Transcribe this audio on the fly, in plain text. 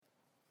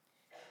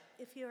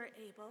If you are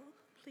able,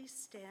 please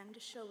stand to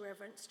show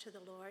reverence to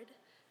the Lord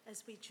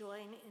as we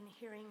join in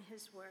hearing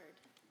his word.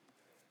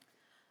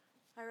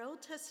 Our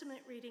Old Testament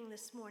reading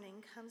this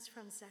morning comes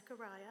from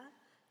Zechariah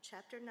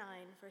chapter 9,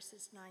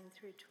 verses 9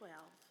 through 12.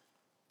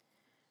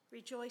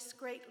 Rejoice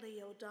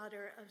greatly, O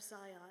daughter of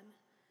Zion.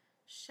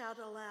 Shout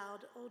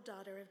aloud, O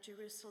daughter of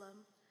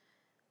Jerusalem.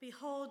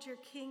 Behold, your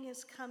king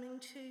is coming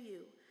to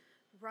you.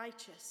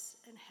 Righteous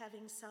and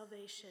having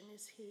salvation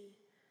is he,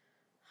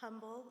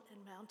 humble and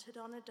mounted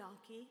on a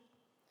donkey,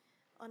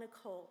 on a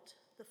colt,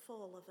 the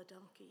foal of a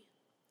donkey.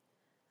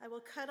 I will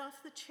cut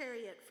off the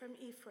chariot from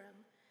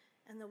Ephraim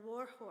and the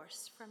war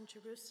horse from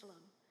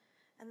Jerusalem,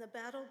 and the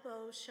battle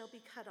bow shall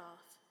be cut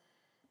off,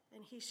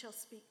 and he shall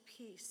speak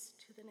peace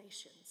to the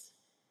nations.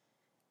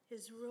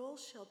 His rule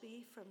shall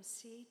be from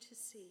sea to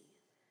sea,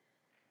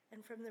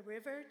 and from the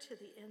river to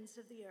the ends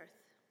of the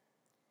earth.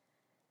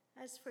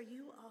 As for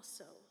you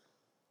also,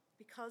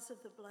 because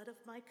of the blood of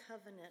my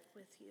covenant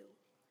with you,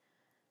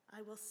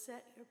 I will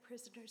set your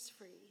prisoners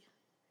free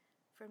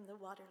from the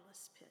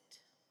waterless pit.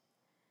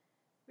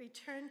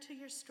 Return to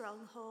your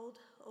stronghold,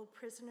 O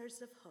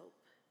prisoners of hope.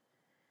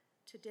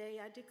 Today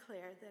I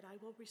declare that I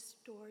will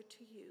restore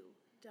to you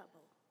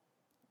double.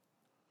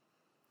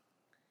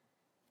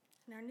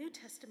 And our New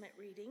Testament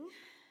reading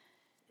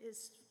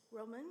is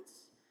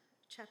Romans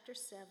chapter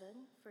 7,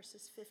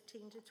 verses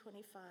 15 to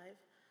 25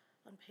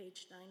 on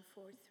page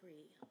 943.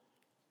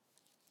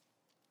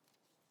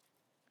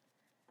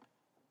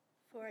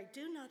 For I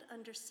do not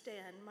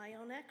understand my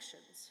own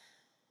actions,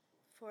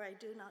 for I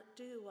do not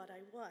do what I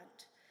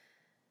want,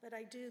 but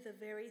I do the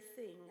very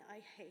thing I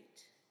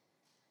hate.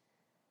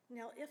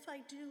 Now, if I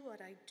do what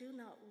I do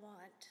not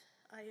want,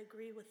 I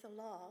agree with the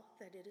law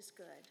that it is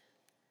good.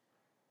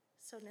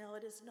 So now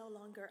it is no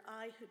longer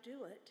I who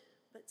do it,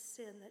 but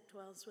sin that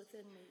dwells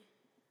within me.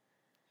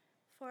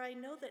 For I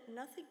know that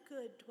nothing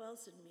good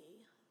dwells in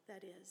me,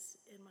 that is,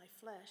 in my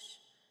flesh.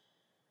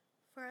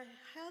 For I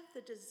have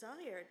the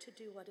desire to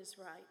do what is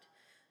right,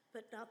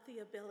 but not the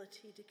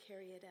ability to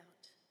carry it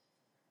out.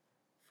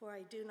 For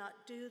I do not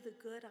do the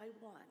good I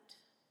want,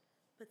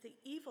 but the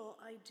evil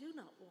I do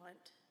not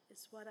want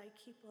is what I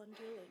keep on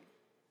doing.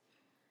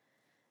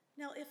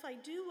 Now, if I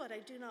do what I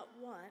do not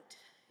want,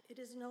 it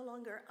is no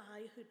longer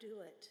I who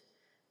do it,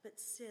 but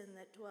sin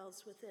that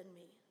dwells within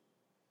me.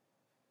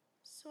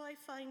 So I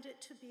find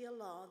it to be a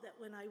law that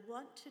when I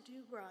want to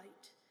do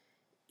right,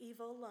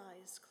 evil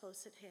lies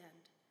close at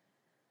hand.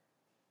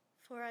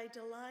 For I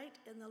delight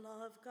in the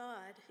law of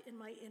God in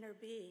my inner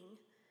being,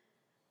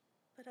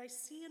 but I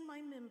see in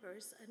my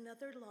members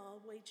another law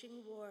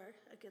waging war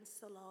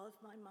against the law of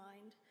my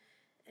mind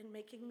and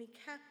making me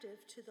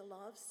captive to the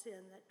law of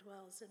sin that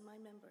dwells in my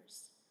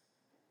members.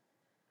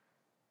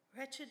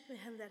 Wretched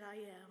man that I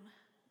am,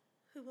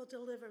 who will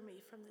deliver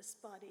me from this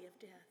body of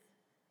death?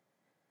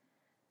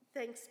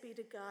 Thanks be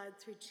to God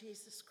through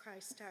Jesus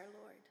Christ our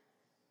Lord.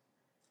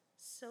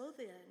 So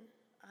then,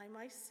 I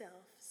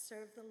myself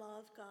serve the law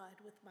of God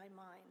with my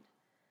mind,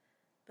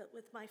 but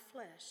with my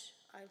flesh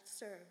I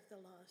serve the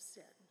law of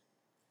sin.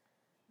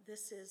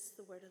 This is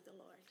the word of the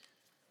Lord.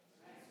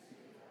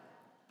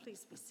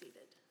 Please be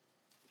seated.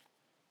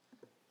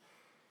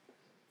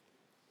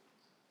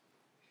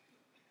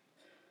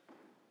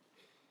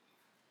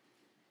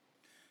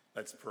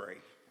 Let's pray.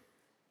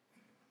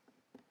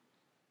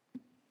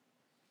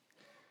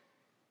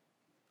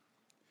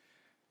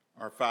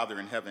 Our Father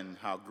in heaven,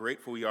 how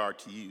grateful we are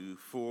to you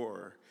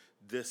for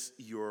this,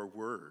 your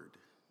word.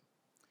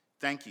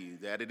 Thank you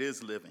that it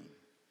is living,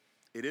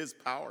 it is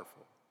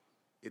powerful,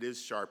 it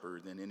is sharper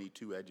than any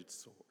two-edged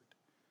sword.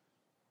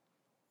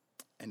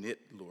 And it,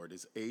 Lord,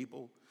 is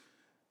able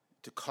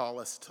to call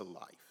us to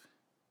life.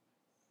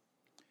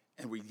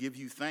 And we give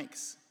you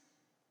thanks.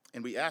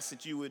 And we ask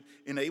that you would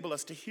enable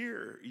us to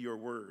hear your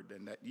word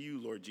and that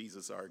you, Lord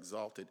Jesus, are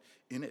exalted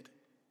in it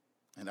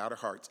and our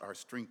hearts are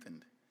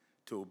strengthened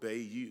to obey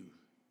you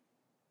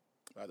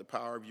by the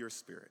power of your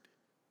Spirit.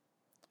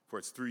 For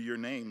it's through your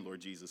name,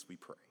 Lord Jesus, we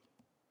pray.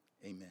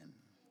 Amen.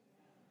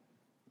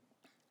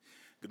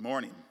 Good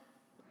morning.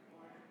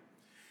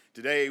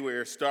 Today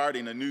we're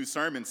starting a new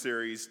sermon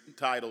series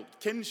titled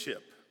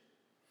Kinship,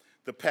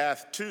 the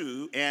path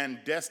to and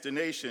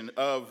destination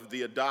of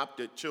the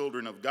adopted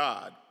children of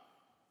God.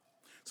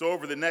 So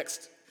over the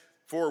next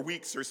 4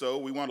 weeks or so,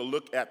 we want to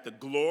look at the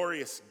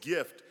glorious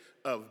gift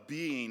of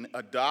being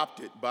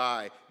adopted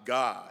by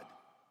God.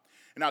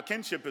 Now,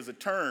 kinship is a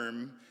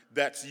term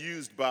that's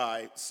used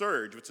by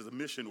Surge, which is a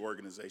mission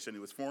organization.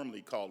 It was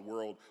formerly called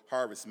World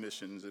Harvest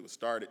Missions. It was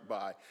started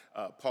by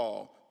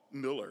Paul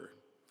Miller.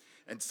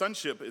 And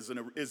sonship is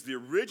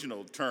the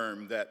original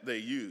term that they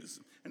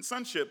use. And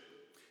sonship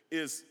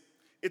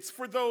it's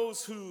for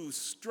those who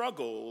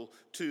struggle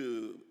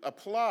to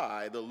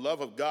apply the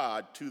love of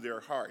God to their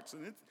hearts.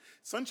 And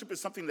sonship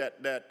is something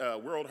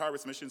that World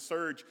Harvest Mission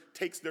Surge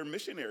takes their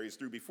missionaries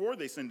through before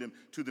they send them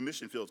to the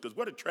mission fields. Because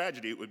what a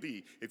tragedy it would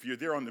be if you're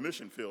there on the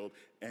mission field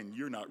and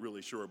you're not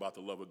really sure about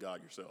the love of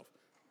God yourself.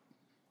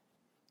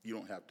 You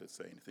don't have to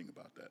say anything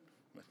about that.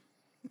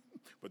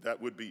 But that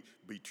would be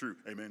true.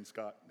 Amen,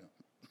 Scott?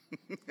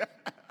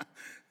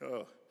 No.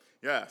 Oh,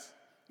 yes,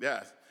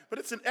 yes. But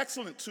it's an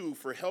excellent tool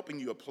for helping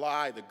you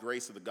apply the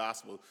grace of the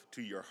gospel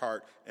to your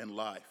heart and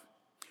life.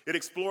 It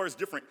explores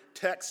different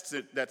texts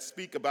that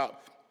speak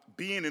about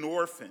being an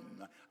orphan,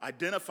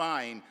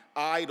 identifying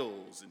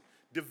idols, and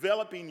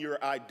developing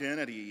your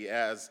identity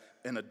as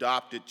an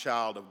adopted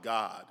child of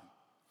God.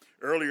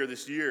 Earlier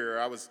this year,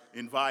 I was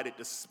invited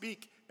to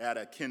speak at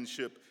a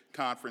Kinship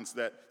conference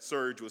that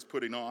Surge was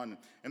putting on,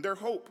 and their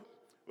hope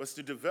was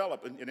to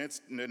develop,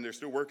 and they're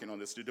still working on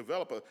this, to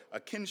develop a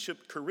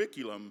kinship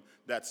curriculum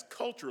that's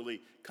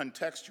culturally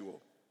contextual.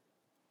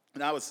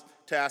 And I was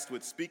tasked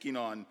with speaking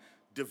on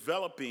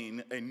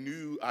developing a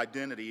new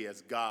identity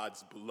as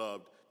God's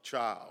beloved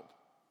child.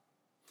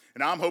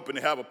 And I'm hoping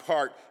to have a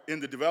part in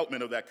the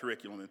development of that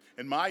curriculum.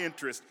 And my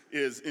interest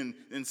is in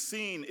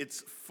seeing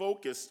it's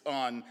focused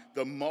on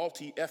the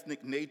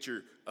multi-ethnic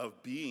nature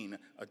of being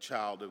a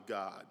child of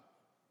God.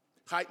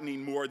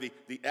 Heightening more the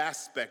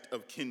aspect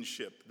of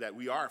kinship, that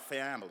we are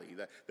family,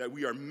 that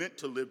we are meant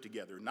to live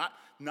together.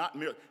 Not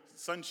merely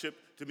sonship,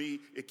 to me,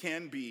 it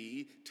can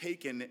be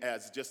taken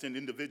as just an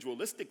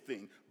individualistic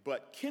thing,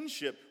 but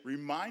kinship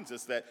reminds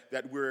us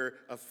that we're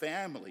a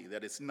family,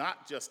 that it's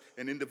not just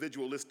an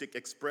individualistic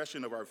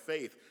expression of our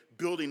faith,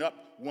 building up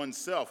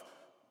oneself,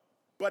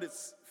 but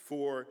it's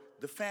for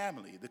the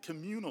family, the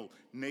communal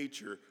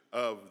nature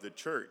of the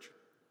church.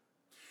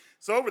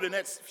 So over the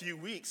next few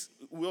weeks,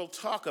 we'll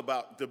talk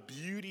about the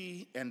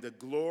beauty and the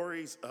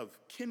glories of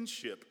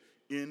kinship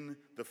in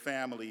the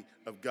family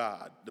of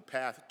God, the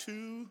path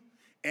to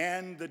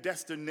and the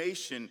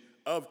destination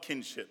of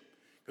kinship.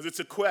 Because it's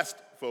a quest,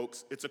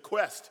 folks. It's a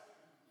quest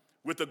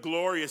with a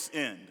glorious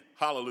end.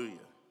 Hallelujah.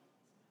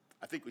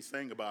 I think we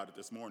sang about it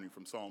this morning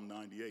from Psalm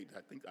 98.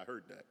 I think I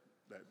heard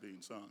that being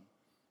sung.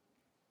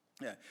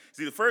 Yeah.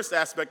 See, the first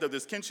aspect of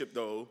this kinship,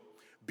 though,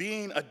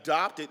 being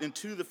adopted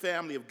into the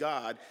family of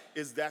God,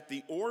 is that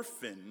the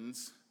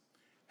orphans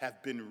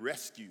have been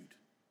rescued.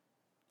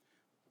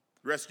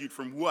 Rescued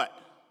from what?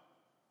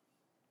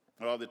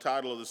 Well, the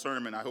title of the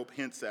sermon, I hope,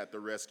 hints at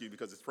the rescue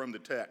because it's from the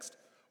text.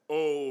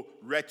 Oh,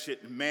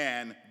 wretched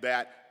man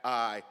that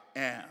I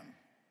am.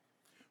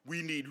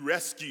 We need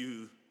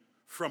rescue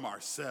from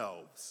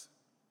ourselves.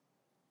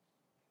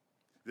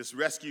 This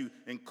rescue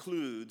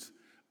includes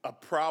a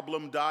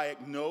problem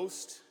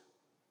diagnosed,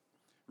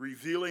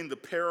 revealing the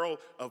peril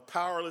of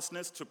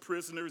powerlessness to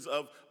prisoners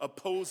of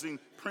opposing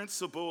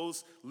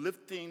principles,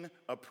 lifting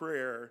a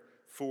prayer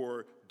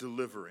for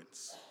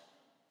deliverance.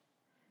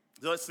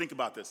 So let's think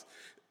about this.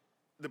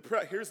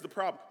 Here's the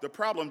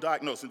problem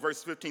diagnosed in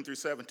verses 15 through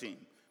 17.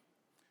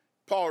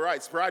 Paul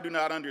writes, "For I do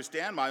not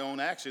understand my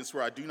own actions,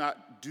 for I do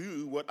not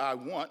do what I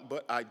want,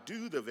 but I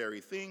do the very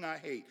thing I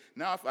hate.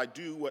 Now if I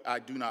do what I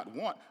do not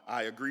want,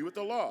 I agree with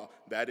the law,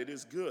 that it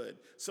is good.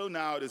 So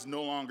now it is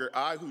no longer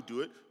I who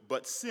do it,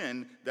 but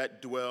sin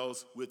that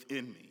dwells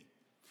within me."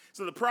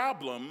 So the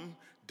problem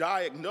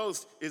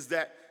diagnosed is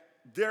that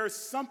there's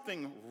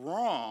something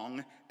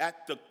wrong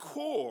at the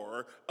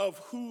core of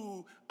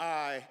who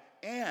I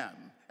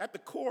am. At the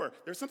core,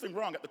 there's something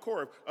wrong at the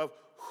core of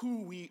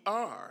who we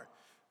are.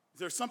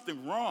 There's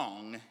something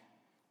wrong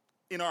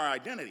in our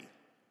identity.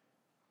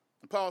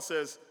 And Paul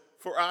says,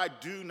 "For I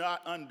do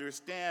not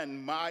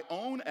understand my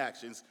own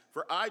actions,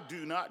 for I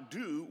do not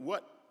do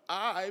what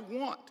I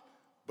want,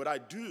 but I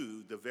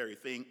do the very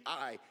thing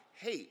I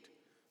hate."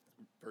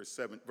 Verse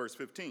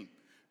 15.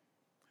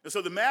 And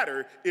so the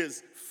matter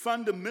is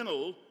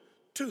fundamental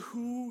to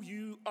who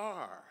you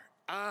are.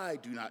 I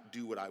do not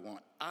do what I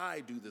want.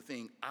 I do the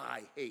thing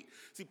I hate.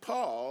 See,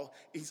 Paul,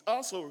 he's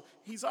also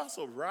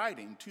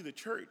writing to the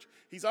church.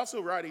 He's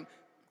also writing,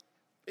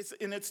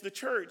 it's the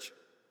church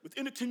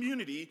within a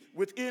community,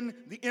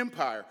 within the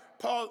empire.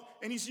 Paul,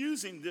 and he's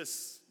using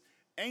this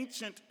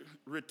ancient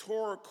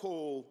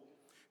rhetorical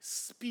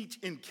speech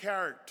in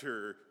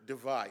character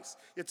device.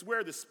 It's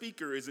where the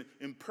speaker is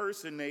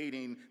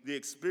impersonating the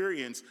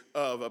experience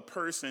of a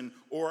person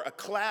or a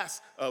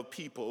class of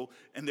people,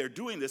 and they're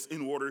doing this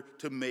in order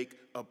to make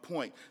a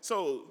point.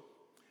 So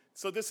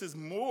this is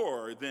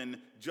more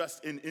than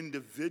just an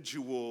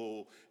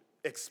individual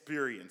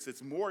experience.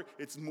 It's more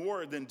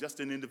than just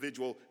an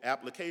individual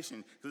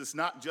application, because it's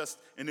not just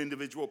an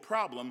individual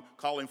problem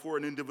calling for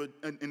an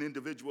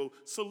individual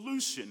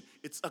solution.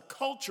 It's a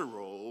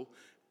cultural,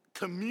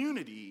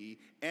 community,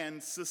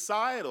 and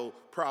societal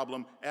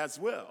problem as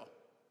well.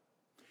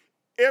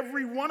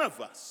 Every one of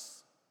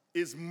us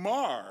is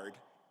marred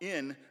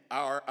in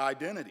our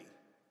identity.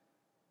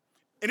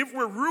 And if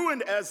we're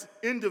ruined as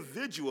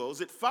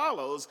individuals, it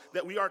follows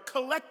that we are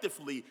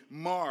collectively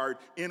marred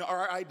in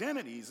our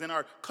identities, in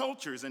our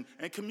cultures and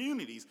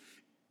communities.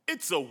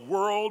 It's a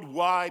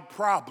worldwide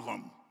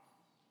problem.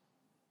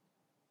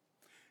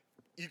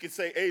 You can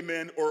say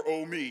amen or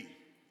oh me.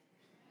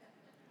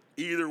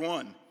 Either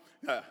one.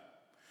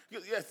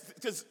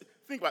 Just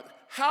think about it.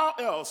 How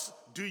else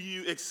do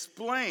you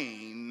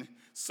explain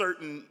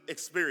certain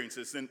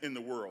experiences in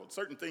the world,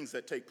 certain things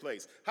that take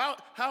place? How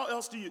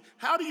do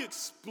you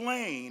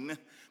explain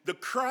the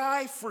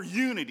cry for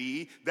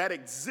unity that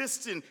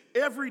exists in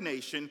every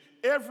nation,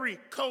 every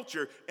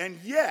culture,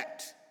 and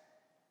yet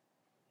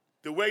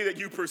The way that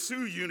you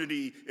pursue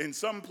unity in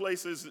some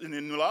places and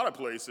in a lot of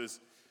places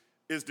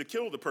is to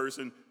kill the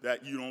person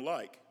that you don't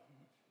like.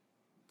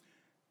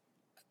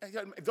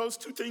 Those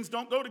two things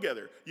don't go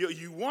together.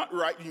 You want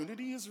right,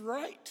 unity is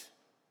right.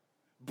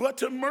 But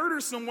to murder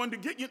someone to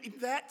get unity,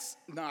 that's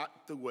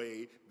not the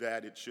way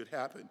that it should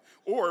happen.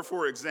 Or,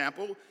 for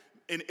example,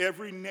 in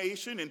every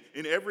nation,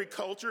 in every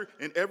culture,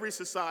 in every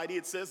society,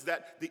 it says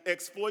that the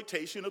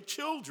exploitation of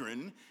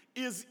children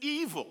is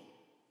evil.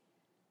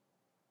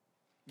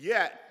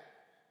 Yet,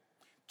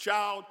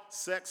 child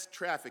sex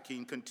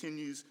trafficking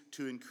continues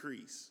to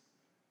increase.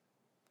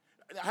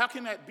 How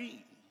can that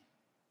be?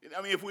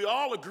 I mean, if we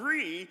all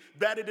agree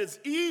that it is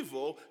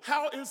evil,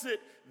 how is it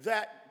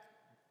that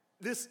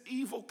this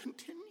evil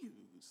continues?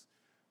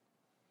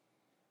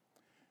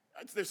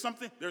 There's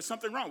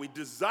something wrong.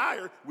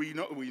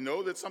 We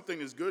know that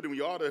something is good and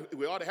we ought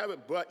to have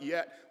it, but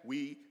yet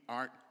we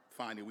aren't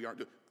finding, we aren't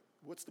doing.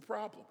 What's the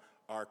problem?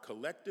 Our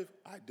collective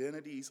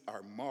identities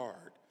are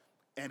marred,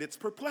 and it's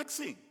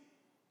perplexing.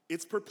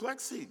 It's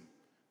perplexing.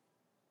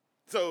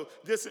 So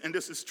this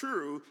is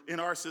true in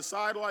our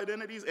societal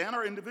identities and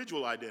our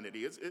individual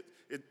identity.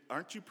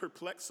 Aren't you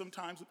perplexed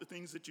sometimes with the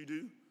things that you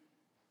do?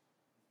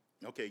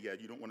 Okay, yeah,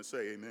 you don't want to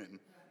say amen.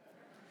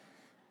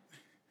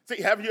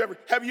 See, have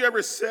you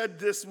ever said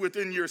this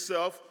within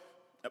yourself?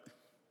 I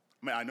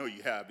mean, I know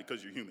you have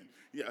because you're human.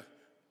 Yeah.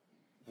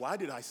 Why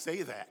did I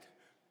say that?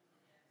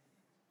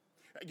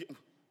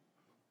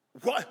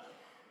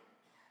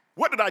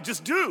 What did I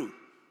just do?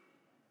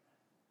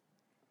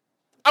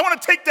 I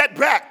want to take that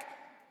back.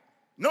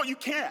 No, you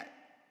can't.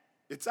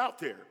 It's out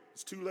there.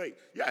 It's too late.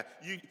 Yeah,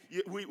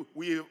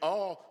 we have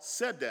all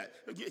said that.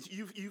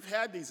 You've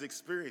had these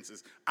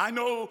experiences. I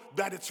know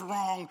that it's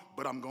wrong,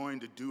 but I'm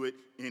going to do it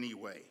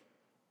anyway.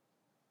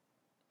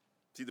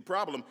 See, the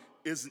problem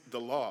isn't the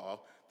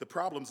law. The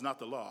problem's not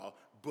the law,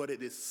 but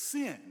it is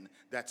sin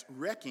that's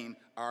wrecking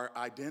our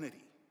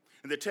identity.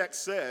 And the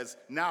text says,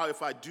 now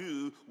if I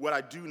do what I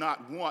do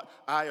not want,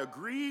 I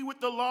agree with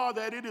the law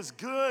that it is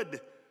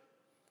good.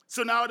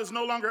 So now it is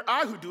no longer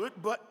I who do it,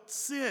 but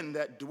sin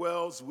that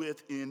dwells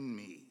within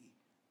me.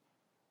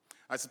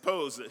 I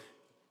suppose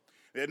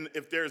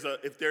if there's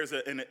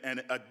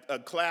a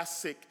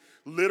classic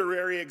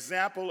literary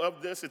example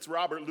of this, it's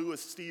Robert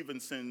Louis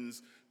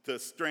Stevenson's The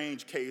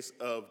Strange Case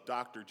of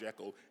Dr.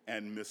 Jekyll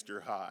and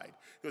Mr. Hyde.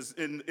 Because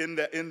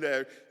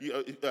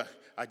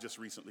I just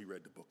recently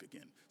read the book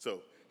again,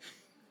 so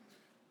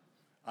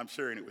I'm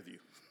sharing it with you.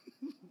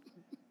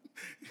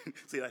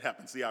 See, that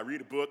happens. See, I read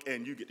a book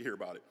and you get to hear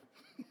about it.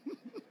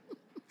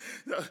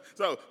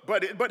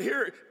 But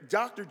here,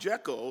 Dr.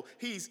 Jekyll,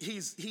 he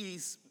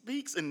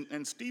speaks,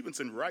 and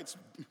Stevenson writes,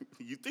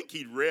 you think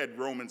he read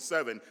Romans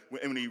 7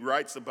 when he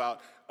writes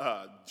about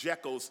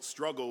Jekyll's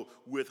struggle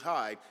with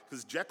Hyde,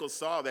 because Jekyll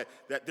saw that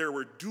there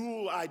were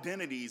dual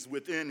identities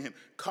within him,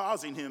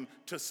 causing him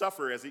to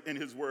suffer, as in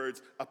his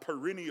words, a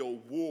perennial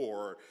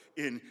war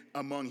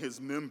among his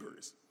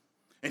members.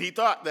 And he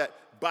thought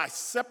that by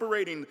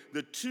separating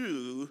the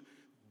two,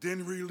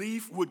 then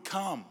relief would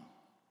come.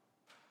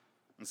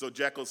 And so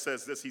Jekyll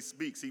says this,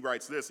 he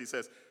writes this, he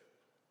says,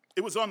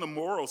 it was on the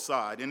moral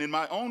side and in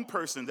my own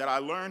person that I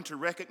learned to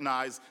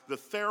recognize the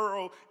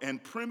thorough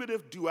and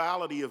primitive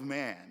duality of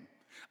man.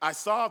 I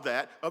saw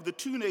that of the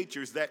two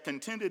natures that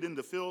contended in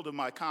the field of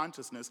my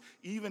consciousness,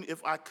 even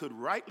if I could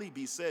rightly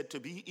be said to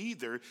be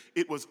either,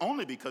 it was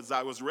only because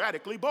I was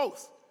radically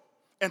both.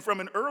 And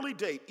from an early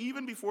date,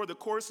 even before the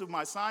course of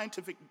my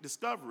scientific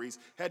discoveries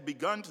had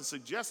begun to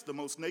suggest the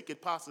most naked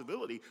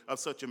possibility of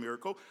such a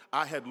miracle,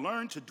 I had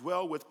learned to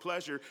dwell with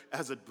pleasure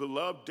as a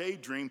beloved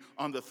daydream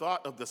on the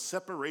thought of the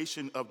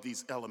separation of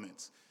these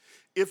elements.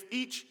 If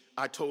each,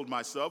 I told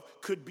myself,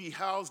 could be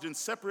housed in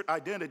separate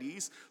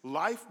identities,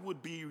 life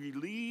would be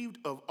relieved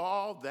of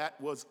all that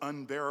was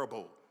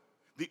unbearable.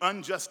 The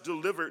unjust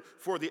delivered,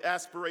 for the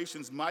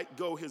aspirations might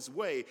go his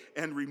way,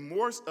 and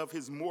remorse of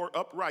his more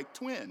upright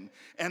twin,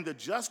 and the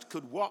just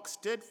could walk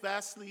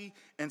steadfastly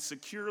and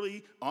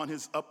securely on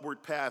his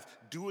upward path,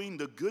 doing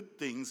the good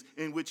things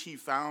in which he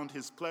found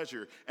his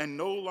pleasure, and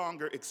no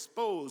longer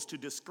exposed to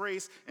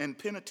disgrace and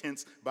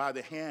penitence by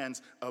the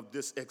hands of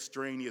this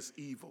extraneous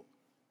evil.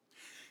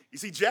 You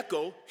see,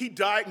 Jekyll, he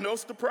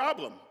diagnosed the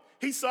problem.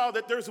 He saw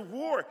that there's a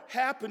war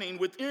happening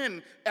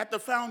within at the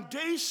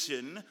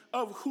foundation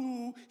of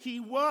who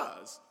he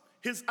was,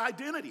 his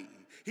identity.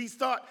 He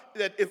thought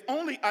that if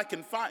only I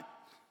can find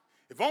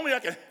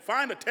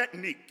a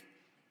technique,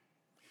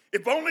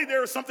 if only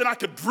there was something I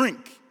could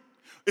drink,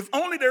 if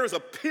only there was a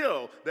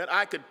pill that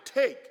I could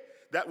take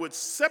that would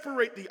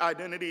separate the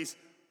identities,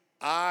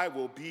 I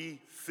will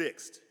be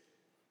fixed.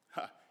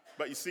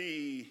 But you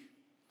see,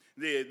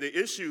 the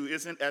issue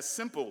isn't as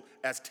simple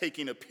as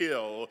taking a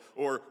pill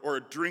or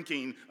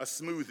drinking a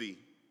smoothie.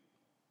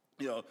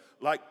 You know,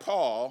 like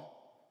Paul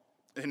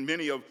and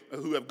many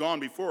who have gone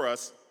before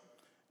us,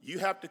 you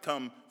have to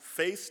come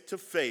face to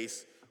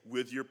face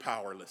with your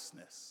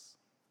powerlessness.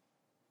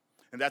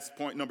 And that's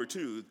point number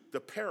 2, the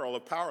peril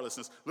of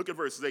powerlessness. Look at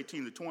verses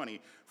 18 to 20.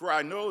 For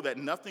I know that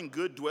nothing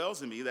good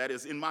dwells in me, that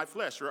is in my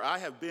flesh, for I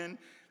have been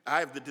I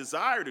have the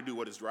desire to do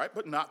what is right,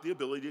 but not the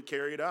ability to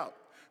carry it out.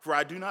 For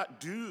I do not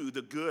do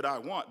the good I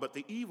want, but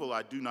the evil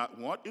I do not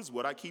want is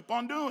what I keep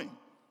on doing.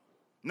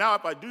 Now,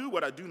 if I do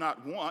what I do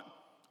not want,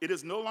 it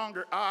is no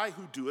longer I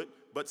who do it,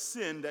 but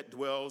sin that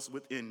dwells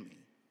within me.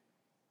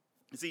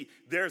 You see,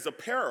 there's a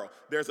peril.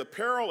 There's a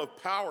peril of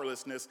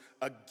powerlessness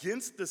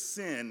against the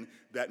sin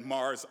that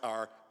mars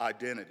our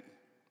identity.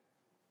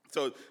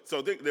 So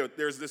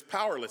there's this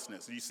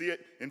powerlessness. You see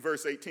it in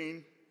verse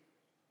 18?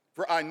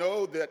 For I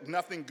know that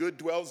nothing good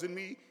dwells in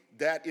me,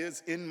 that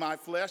is in my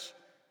flesh.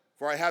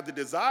 For I have the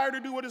desire to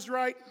do what is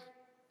right,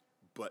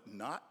 but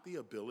not the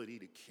ability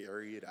to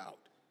carry it out.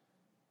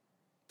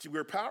 See,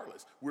 we're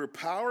powerless. We're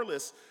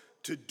powerless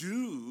to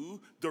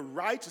do the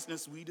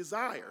righteousness we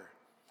desire.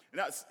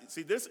 Now,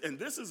 see, this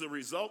is a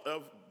result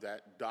of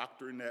that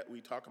doctrine that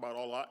we talk about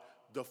a lot,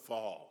 the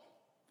fall.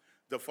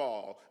 The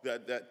fall,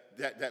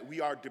 that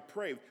we are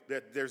depraved,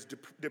 that there's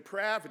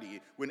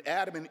depravity. When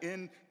Adam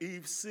and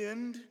Eve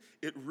sinned,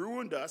 it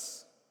ruined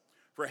us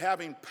for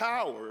having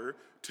power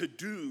to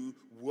do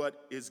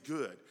what is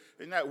good.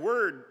 And that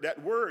word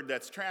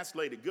that's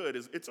translated good,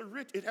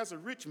 it has a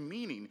rich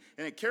meaning,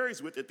 and it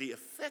carries with it the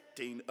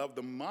affecting of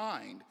the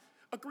mind,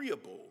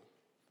 agreeable,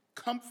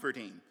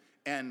 comforting,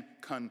 and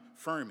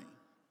confirming.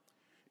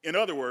 In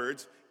other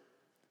words,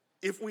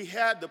 if we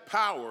had the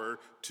power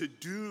to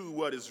do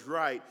what is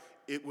right,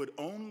 it would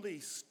only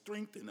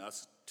strengthen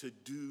us to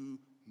do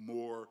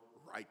more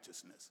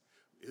righteousness.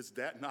 Would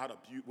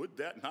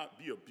that not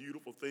be a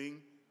beautiful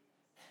thing?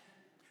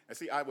 And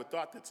see, I would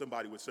thought that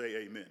somebody would say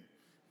amen.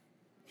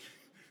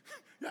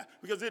 Yeah,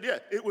 because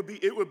it would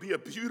be a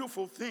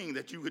beautiful thing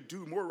that you would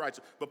do more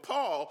righteous. But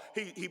Paul,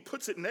 he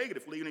puts it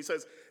negatively, and he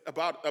says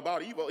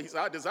about evil, he says,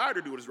 I desire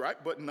to do what is right,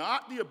 but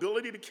not the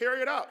ability to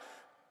carry it out.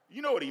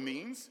 You know what he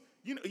means.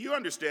 You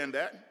understand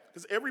that,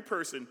 because every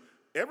person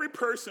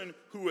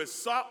who has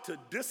sought to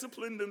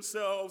discipline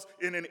themselves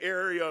in an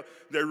area,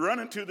 they run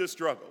into this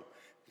struggle.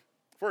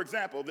 For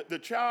example, the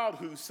child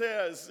who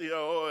says,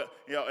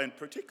 and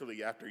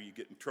particularly after you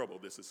get in trouble,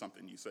 this is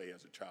something you say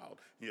as a child,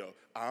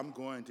 I'm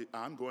going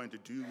to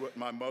do what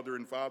my mother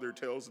and father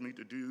tells me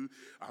to do.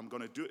 I'm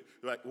going to do it,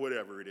 like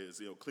whatever it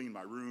is, clean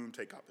my room,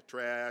 take out the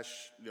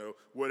trash,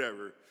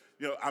 whatever.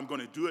 I'm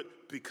going to do it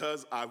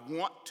because I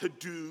want to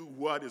do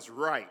what is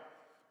right.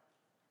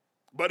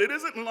 But it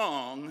isn't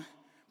long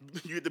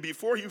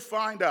before you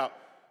find out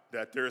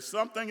that there's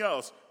something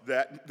else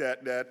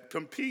that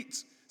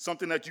competes,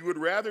 something that you would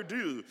rather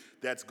do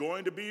that's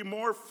going to be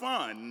more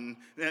fun,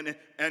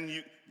 and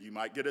you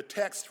might get a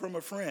text from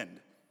a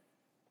friend.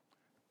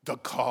 The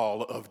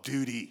call of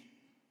duty.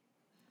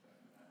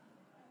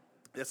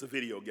 That's a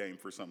video game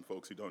for some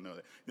folks who don't know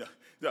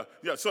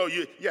that. So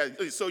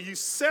you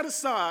set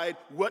aside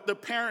what the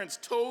parents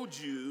told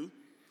you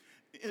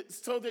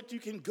so that you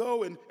can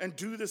go and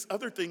do this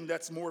other thing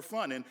that's more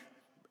fun.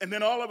 And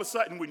then all of a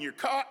sudden when you're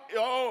caught,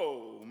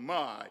 oh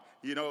my,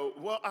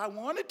 well, I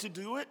wanted to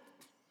do it.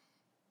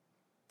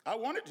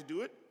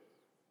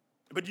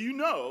 But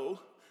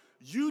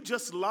you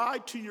just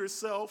lied to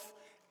yourself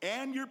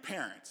and your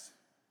parents.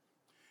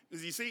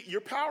 You see,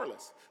 you're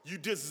powerless. You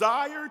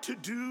desire to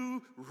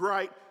do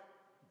right,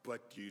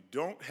 but you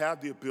don't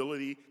have the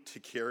ability to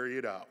carry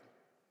it out.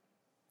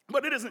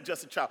 But it isn't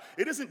just a child.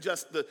 It isn't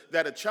just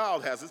that a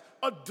child has this.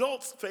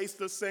 Adults face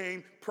the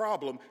same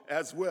problem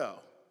as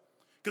well.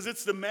 Because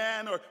it's the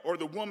man or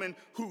the woman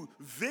who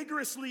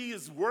vigorously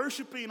is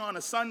worshiping on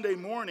a Sunday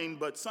morning,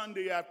 but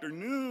Sunday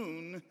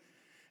afternoon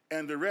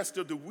and the rest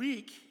of the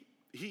week,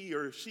 he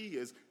or she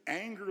is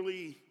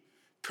angrily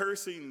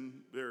cursing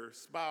their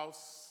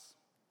spouse,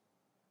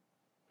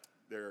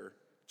 their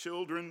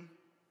children,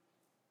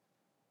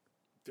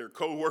 their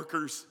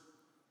co-workers,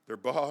 their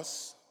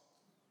boss.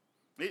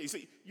 You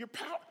see,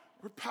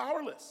 we're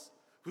powerless.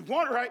 We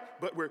want it right,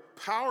 but we're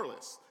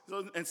powerless.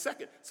 And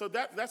second,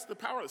 that's the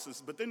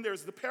powerlessness. But then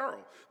there's the peril.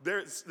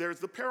 There's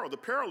the peril. The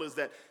peril is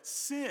that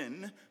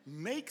sin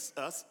makes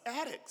us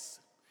addicts.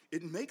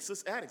 It makes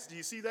us addicts. Do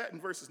you see that in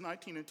verses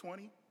 19 and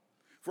 20?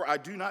 For I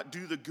do not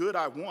do the good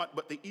I want,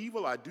 but the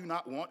evil I do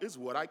not want is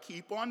what I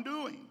keep on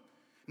doing.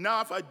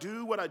 Now, if I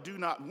do what I do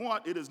not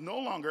want, it is no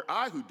longer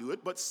I who do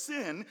it, but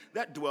sin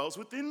that dwells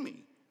within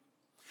me.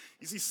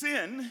 You see,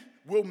 sin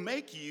will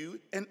make you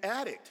an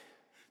addict.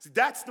 See,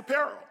 that's the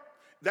peril.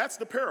 That's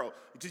the peril.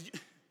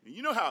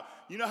 You know how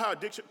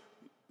addiction.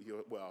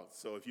 Well,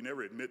 so if you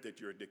never admit that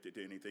you're addicted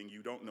to anything,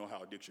 you don't know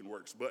how addiction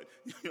works. But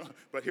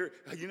here,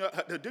 how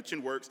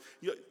addiction works.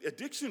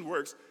 Addiction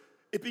works.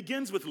 It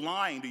begins with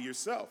lying to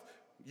yourself.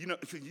 You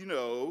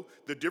know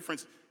the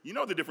difference. You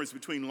know the difference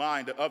between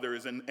lying to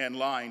others and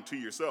lying to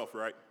yourself,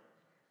 right?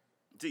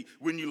 See,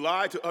 when you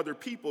lie to other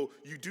people,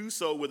 you do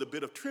so with a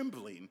bit of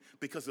trembling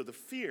because of the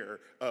fear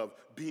of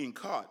being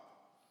caught.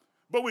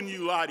 But when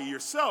you lie to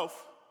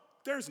yourself,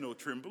 there's no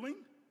trembling.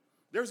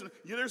 There's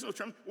no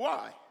trembling.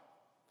 Why?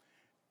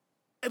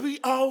 And we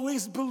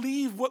always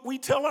believe what we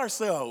tell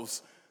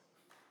ourselves,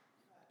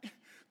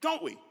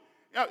 don't we?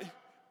 Now,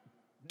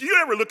 do you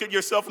ever look at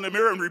yourself in the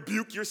mirror and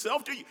rebuke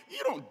yourself? You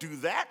don't do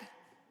that.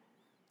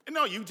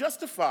 No, you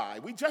justify.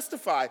 We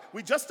justify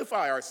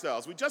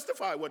ourselves. We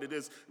justify what it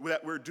is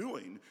that we're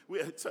doing.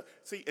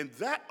 And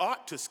that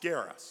ought to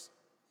scare us.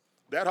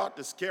 That ought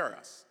to scare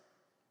us.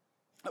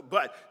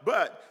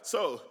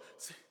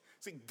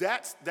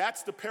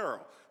 That's the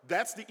peril.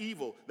 That's the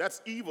evil.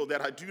 That's evil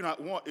that I do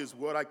not want is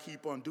what I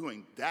keep on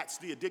doing. That's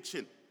the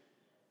addiction.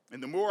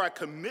 And the more I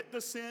commit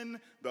the sin,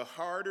 the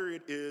harder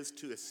it is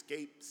to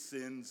escape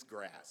sin's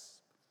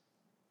grasp.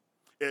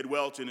 Ed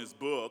Welch, in his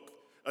book,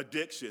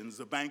 Addictions,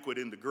 A Banquet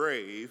in the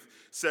Grave,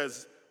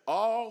 says,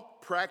 all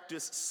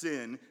practiced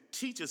sin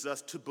teaches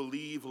us to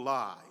believe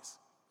lies.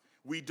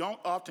 We don't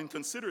often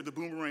consider the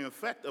boomerang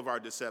effect of our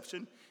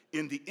deception.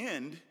 In the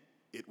end,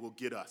 it will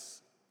get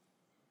us.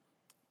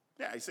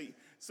 Yeah, you see,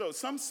 so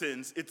some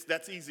sins,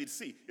 that's easy to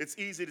see. It's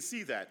easy to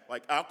see that,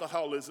 like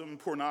alcoholism,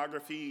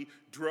 pornography,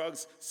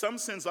 drugs, some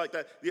sins like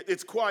that,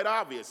 it's quite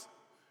obvious.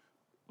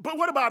 But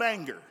what about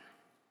anger?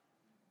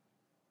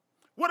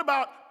 What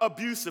about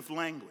abusive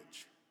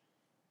language?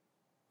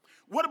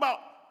 What about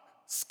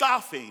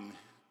scoffing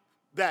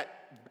that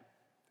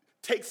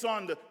takes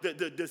on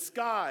the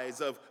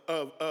disguise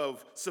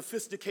of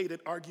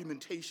sophisticated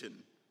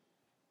argumentation?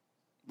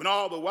 When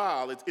all the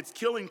while it's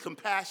killing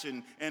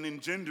compassion and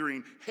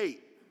engendering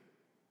hate.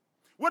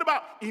 What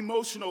about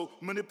emotional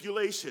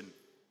manipulation?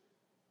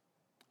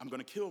 I'm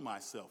going to kill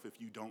myself if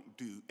you don't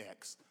do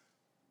X.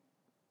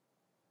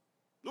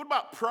 What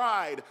about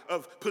pride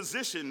of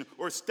position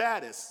or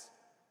status?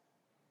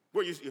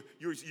 Where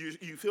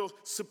you feel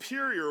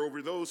superior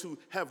over those who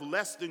have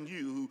less than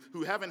you,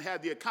 who haven't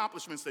had the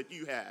accomplishments that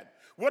you had?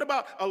 What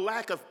about a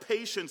lack of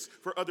patience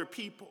for other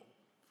people?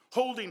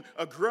 Holding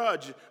a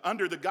grudge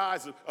under the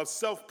guise of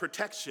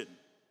self-protection?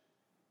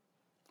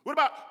 What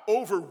about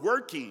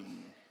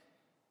overworking?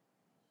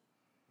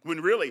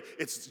 When really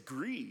it's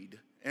greed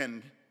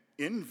and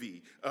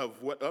envy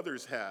of what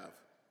others have.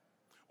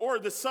 Or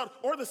the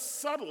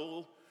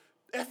subtle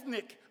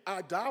ethnic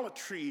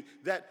idolatry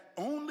that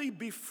only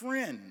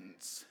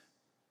befriends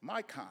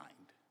my kind,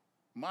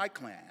 my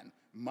clan,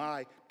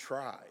 my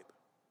tribe.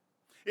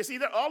 You see,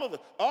 that all of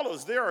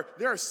those, there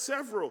are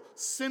several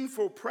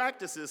sinful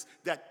practices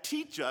that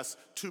teach us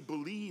to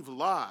believe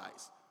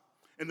lies.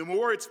 And the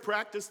more it's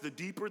practiced, the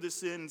deeper the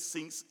sin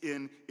sinks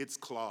in its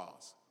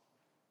claws.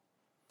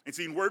 And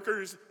see,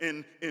 workers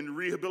in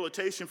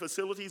rehabilitation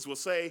facilities will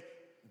say,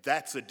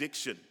 that's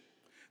addiction.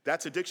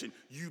 That's addiction.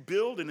 You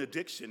build an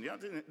addiction.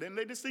 Then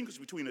they distinguish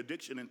between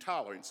addiction and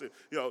tolerance.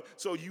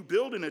 So you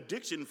build an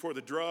addiction for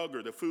the drug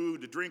or the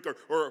food, the drink,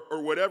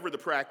 or whatever the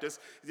practice.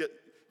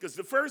 Because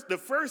the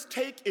first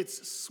take,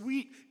 it's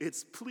sweet,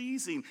 it's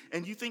pleasing,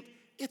 and you think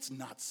it's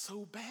not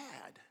so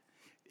bad.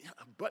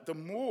 But the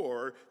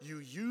more you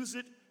use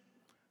it,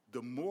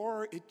 the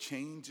more it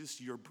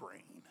changes your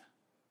brain.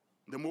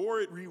 The more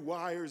it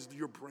rewires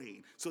your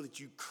brain so that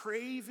you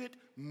crave it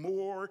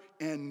more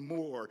and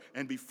more.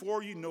 And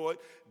before you know it,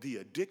 the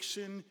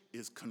addiction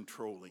is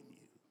controlling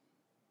you.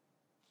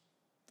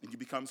 And you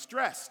become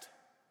stressed.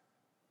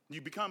 You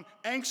become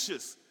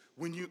anxious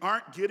when you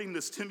aren't getting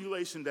the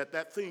stimulation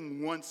that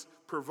thing once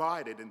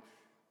provided. And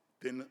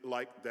then,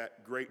 like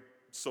that great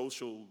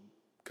social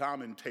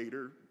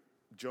commentator,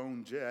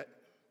 Joan Jett,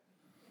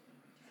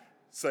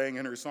 sang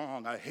in her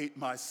song, I hate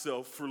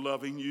myself for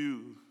loving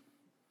you.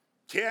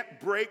 Can't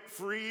break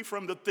free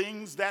from the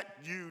things that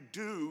you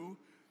do.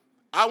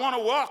 I want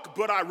to walk,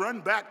 but I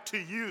run back to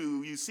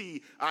you. You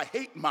see, I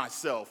hate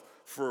myself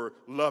for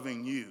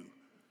loving you.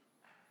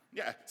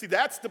 Yeah, see,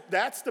 that's the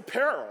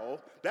peril.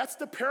 That's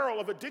the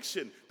peril of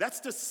addiction. That's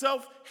the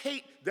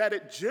self-hate that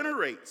it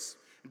generates.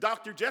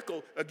 Dr.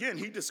 Jekyll, again,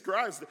 he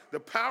describes the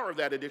power of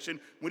that addiction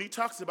when he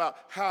talks about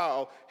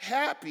how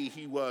happy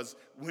he was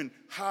when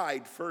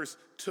Hyde first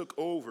took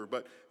over,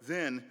 but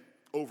then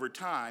over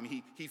time,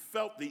 he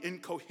felt the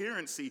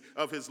incoherency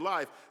of his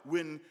life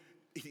when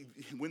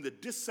the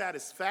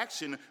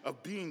dissatisfaction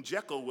of being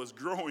Jekyll was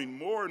growing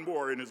more and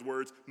more, in his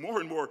words,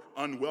 more and more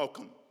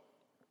unwelcome.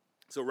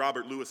 So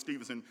Robert Louis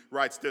Stevenson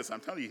writes this.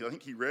 I'm telling you, I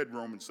think he read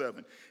Romans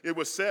 7. It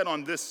was said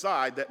on this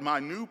side that my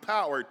new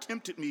power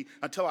tempted me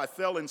until I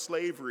fell in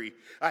slavery.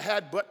 I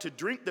had but to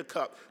drink the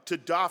cup, to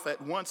doff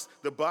at once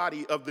the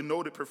body of the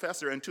noted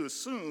professor, and to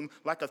assume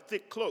like a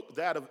thick cloak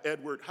that of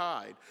Edward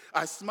Hyde.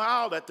 I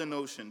smiled at the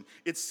notion.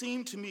 It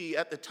seemed to me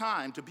at the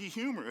time to be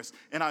humorous,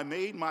 and I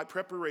made my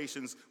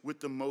preparations with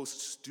the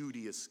most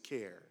studious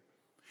care.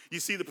 You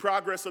see the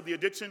progress of the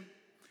addiction?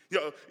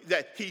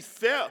 That he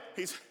fell.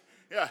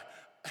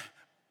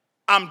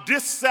 I'm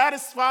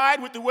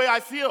dissatisfied with the way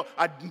I feel.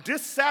 I'm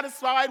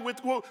dissatisfied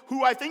with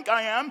who I think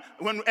I am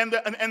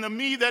and the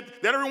me that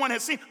everyone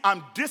has seen.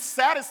 I'm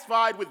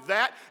dissatisfied with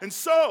that. And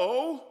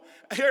so,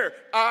 here,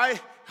 I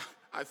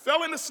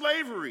fell into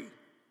slavery.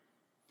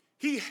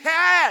 He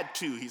had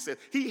to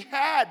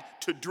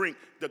drink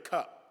the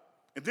cup.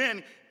 And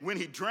then when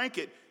he drank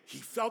it, he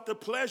felt the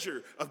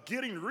pleasure of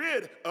getting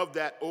rid of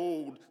that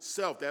old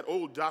self, that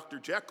old Dr.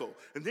 Jekyll.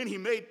 And then he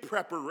made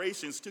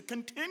preparations to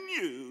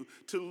continue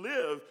to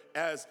live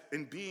as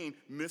in being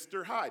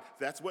Mr. Hyde.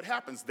 That's what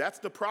happens. That's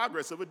the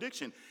progress of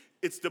addiction.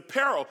 It's the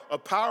peril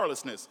of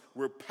powerlessness.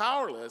 We're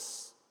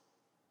powerless,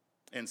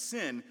 and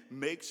sin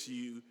makes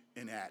you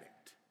an addict.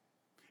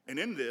 And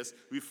in this,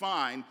 we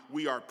find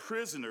we are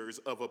prisoners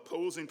of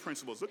opposing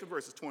principles. Look at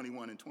verses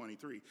 21 and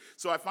 23.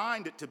 So I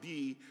find it to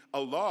be a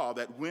law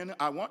that when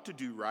I want to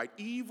do right,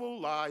 evil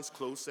lies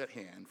close at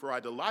hand. For I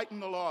delight in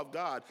the law of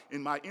God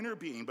in my inner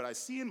being, but I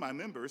see in my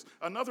members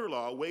another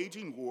law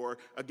waging war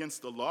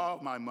against the law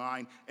of my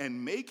mind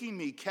and making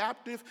me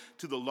captive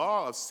to the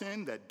law of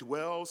sin that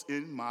dwells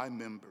in my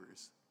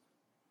members.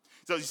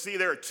 So you see,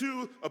 there are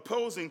two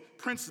opposing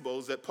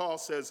principles that Paul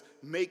says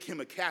make him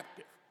a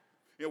captive.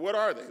 What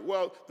are they?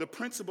 Well, the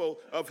principle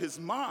of his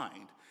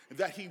mind,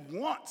 that he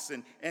wants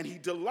and he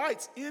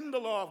delights in the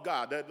law of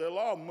God, the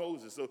law of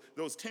Moses, so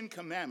those 10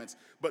 commandments.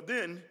 But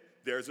then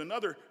there's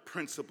another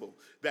principle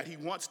that he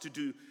wants to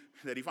do,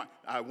 that he finds.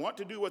 I want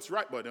to do what's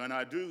right, but when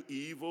I do,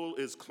 evil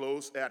is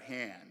close at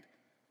hand.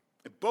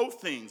 And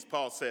both things,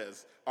 Paul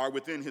says, are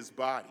within his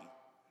body.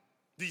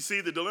 Do you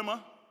see the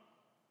dilemma?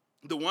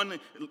 The one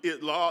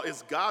law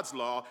is God's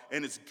law,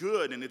 and it's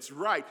good, and it's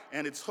right,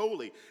 and it's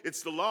holy.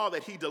 It's the law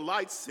that he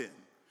delights in.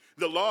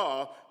 The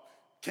law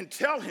can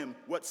tell him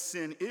what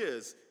sin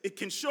is. It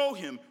can show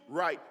him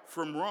right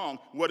from wrong,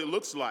 what it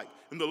looks like.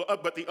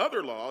 But the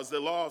other law is the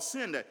law of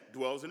sin that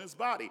dwells in his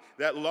body,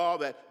 that law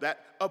that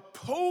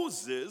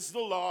opposes the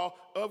law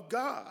of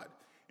God.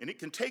 And it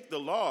can take the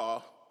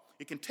law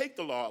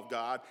of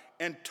God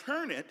and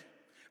turn it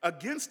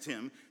against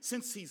him,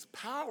 since he's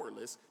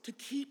powerless to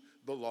keep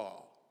the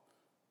law.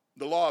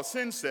 The law of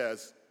sin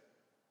says,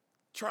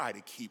 try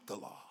to keep the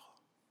law.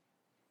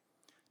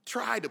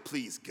 Try to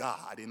please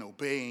God in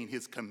obeying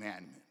his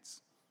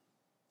commandments.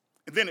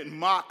 And then it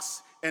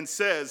mocks and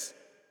says,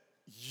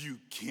 you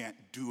can't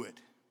do it.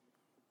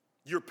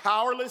 You're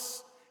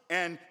powerless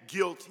and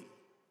guilty.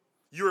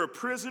 You're a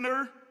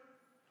prisoner,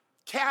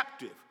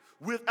 captive,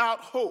 without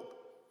hope.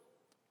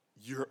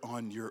 You're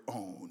on your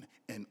own,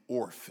 an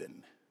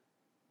orphan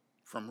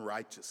from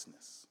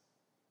righteousness.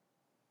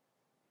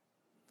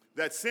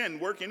 That sin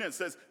working in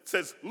says,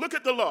 look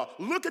at the law.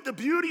 Look at the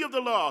beauty of the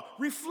law,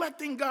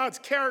 reflecting God's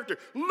character.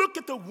 Look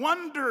at the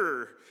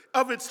wonder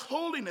of its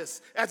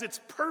holiness as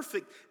it's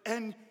perfect,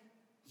 and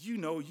you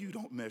know you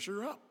don't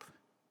measure up.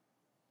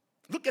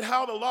 Look at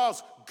how the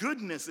law's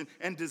goodness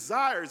and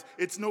desires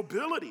its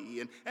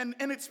nobility and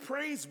its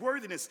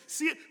praiseworthiness.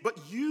 See it, but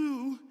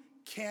you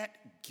can't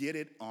get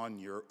it on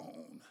your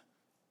own.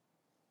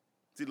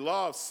 See, the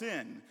law of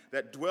sin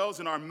that dwells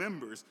in our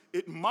members,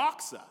 it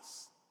mocks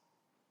us.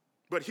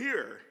 But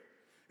here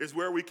is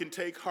where we can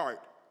take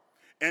heart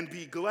and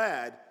be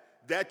glad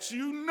that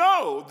you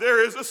know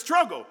there is a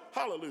struggle.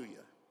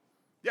 Hallelujah.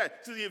 Yeah,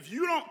 see, if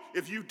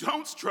you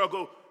don't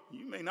struggle,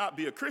 you may not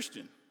be a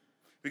Christian.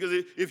 Because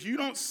if you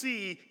don't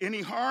see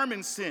any harm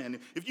in sin,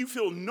 if you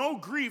feel no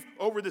grief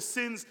over the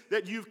sins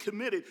that you've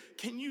committed,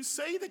 can you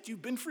say that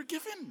you've been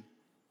forgiven?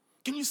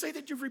 Can you say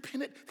that you've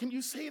repented? Can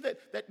you say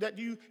that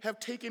you have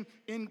taken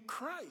in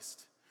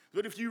Christ?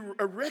 But if you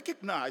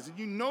recognize and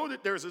you know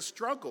that there's a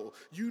struggle,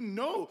 you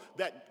know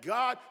that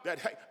God, hey,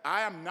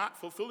 I am not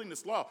fulfilling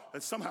this law,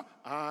 and somehow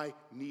I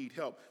need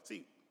help.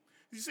 See,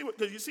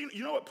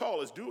 you know what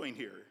Paul is doing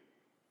here?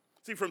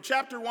 See, from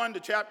chapter 1 to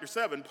chapter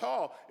 7,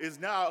 Paul is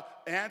now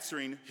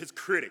answering his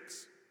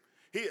critics.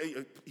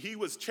 He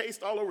was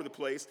chased all over the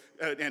place,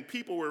 and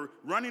people were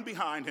running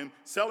behind him,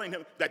 telling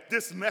him that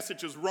this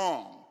message is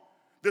wrong.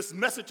 This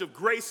message of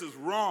grace is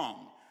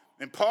wrong.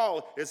 And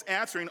Paul is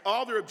answering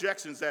all their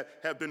objections that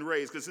have been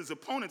raised, because his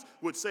opponents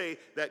would say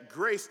that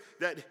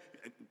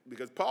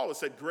because Paul has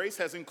said grace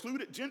has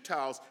included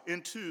Gentiles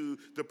into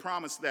the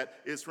promise that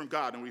is from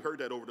God. And we heard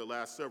that over the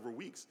last several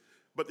weeks.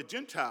 But the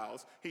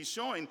Gentiles, he's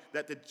showing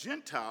that the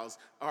Gentiles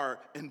are,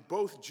 in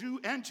both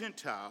Jew and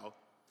Gentile,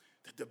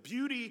 that the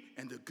beauty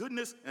and the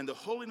goodness and the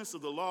holiness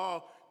of the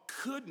law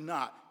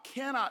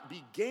cannot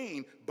be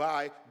gained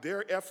by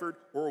their effort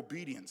or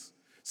obedience,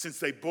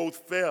 since they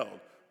both failed.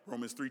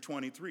 Romans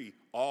 3:23,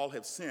 all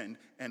have sinned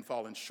and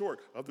fallen short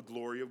of the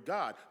glory of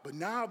God. But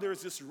now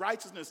there's this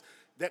righteousness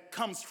that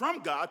comes from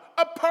God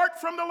apart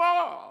from the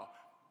law.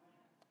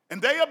 And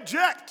they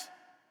object.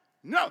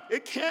 No,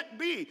 it can't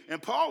be.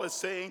 And Paul is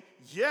saying,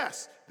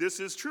 yes, this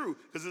is true.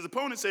 Because his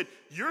opponent said,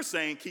 you're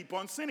saying keep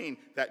on sinning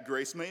that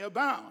grace may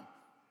abound.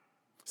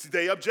 See,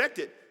 they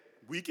objected.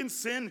 We can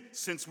sin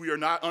since we are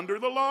not under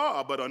the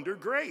law, but under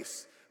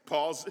grace.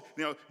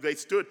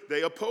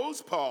 They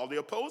opposed Paul, they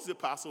opposed the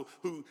apostle,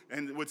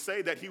 and would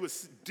say that he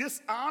was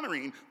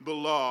dishonoring the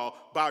law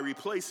by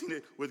replacing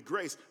it with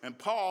grace. And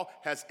Paul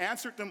has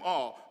answered them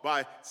all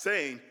by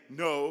saying,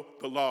 no,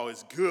 the law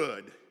is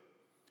good.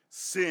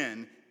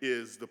 Sin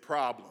is the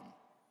problem.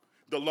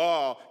 The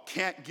law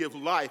can't give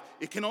life.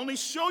 It can only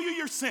show you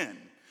your sin.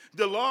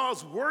 The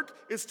law's work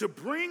is to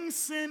bring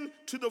sin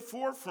to the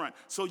forefront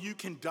so you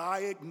can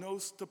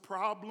diagnose the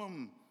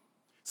problem.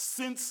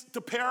 Sense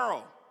the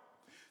peril.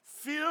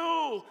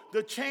 Feel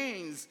the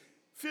chains,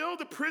 feel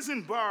the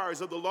prison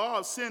bars of the law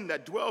of sin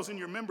that dwells in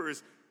your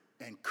members,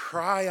 and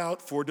cry out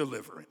for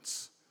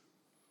deliverance.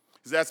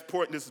 This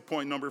is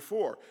point number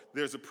 4.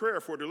 There's a prayer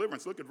for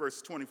deliverance. Look at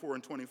verses 24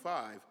 and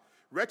 25.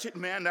 Wretched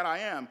man that I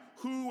am,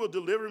 who will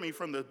deliver me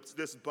from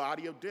this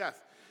body of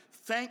death?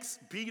 Thanks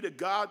be to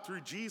God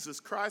through Jesus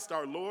Christ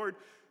our Lord.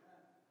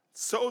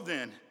 So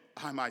then,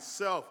 I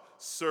myself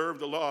serve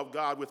the law of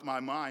God with my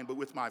mind, but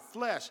with my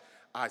flesh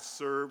I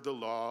serve the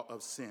law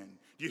of sin.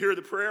 Do you hear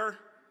the prayer?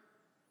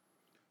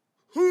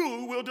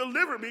 Who will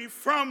deliver me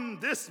from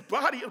this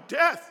body of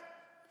death?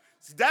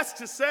 That's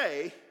to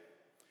say,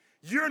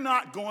 you're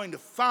not going to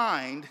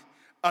find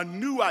a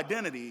new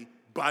identity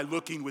by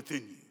looking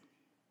within you.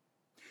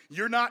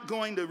 You're not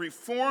going to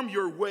reform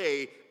your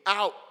way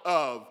out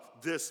of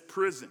this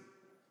prison.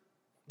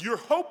 You're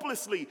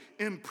hopelessly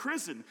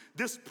imprisoned.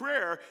 This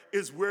prayer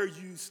is where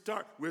you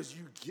start, where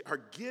you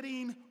are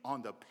getting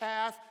on the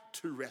path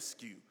to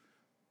rescue.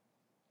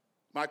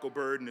 Michael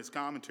Bird, in his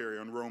commentary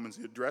on Romans,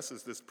 he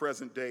addresses this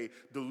present-day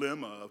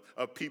dilemma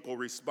of people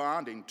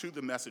responding to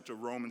the message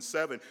of Romans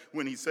 7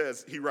 when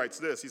he writes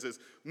this. He says,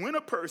 when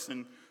a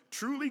person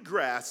truly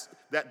grasps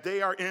that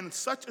they are in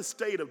such a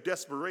state of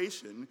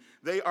desperation,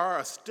 they are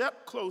a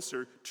step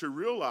closer to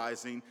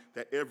realizing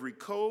that every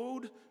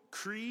code,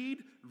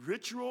 creed,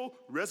 ritual,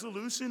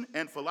 resolution,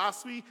 and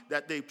philosophy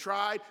that they've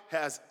tried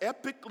has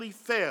epically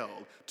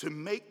failed to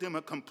make them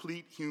a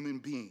complete human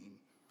being.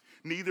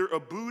 Neither a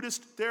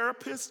Buddhist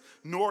therapist,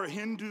 nor a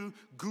Hindu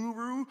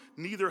guru,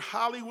 neither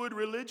Hollywood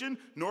religion,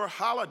 nor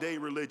holiday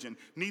religion,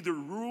 neither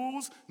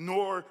rules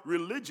nor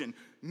religion,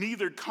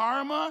 neither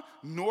karma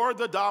nor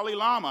the Dalai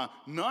Lama.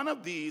 None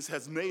of these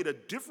has made a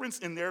difference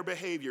in their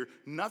behavior.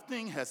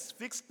 Nothing has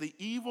fixed the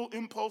evil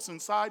impulse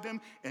inside them,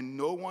 and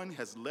no one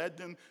has led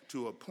them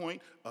to a point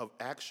of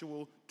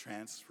actual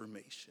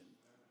transformation.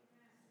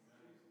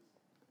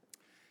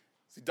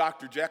 See,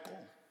 Dr. Jekyll,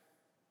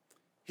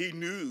 he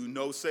knew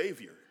no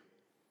savior.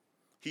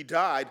 He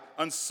died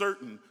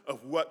uncertain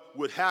of what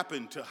would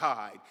happen to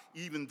Hyde,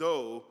 even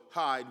though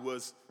Hyde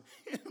was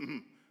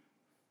him.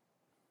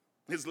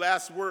 His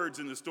last words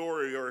in the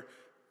story are,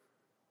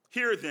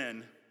 "Here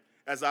then,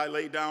 as I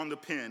lay down the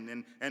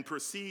pen and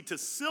proceed to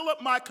seal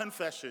up my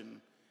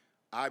confession,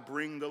 I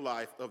bring the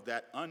life of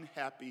that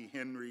unhappy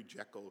Henry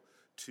Jekyll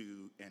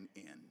to an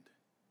end."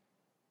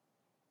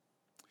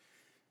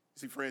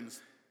 See,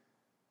 friends,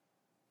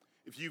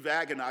 if you've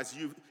agonized,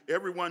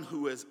 everyone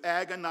who has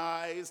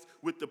agonized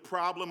with the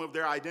problem of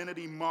their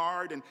identity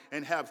marred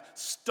and have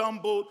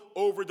stumbled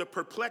over the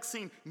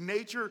perplexing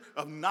nature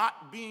of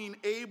not being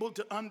able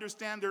to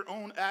understand their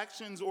own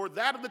actions or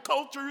that of the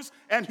cultures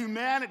and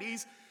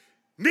humanities,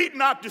 need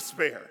not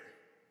despair.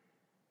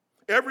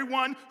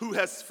 Everyone who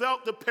has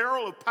felt the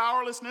peril of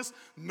powerlessness,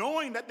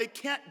 knowing that they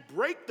can't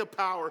break the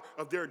power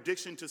of their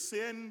addiction to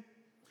sin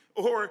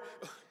or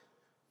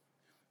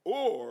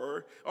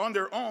on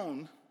their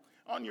own,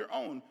 on your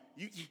own,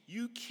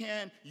 you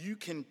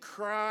can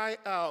cry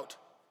out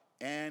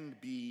and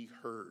be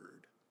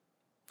heard.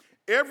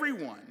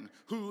 Everyone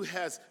who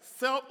has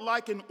felt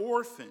like an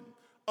orphan,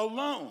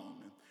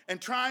 alone,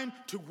 and trying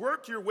to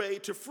work your way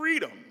to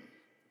freedom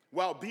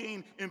while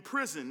being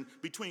imprisoned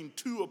between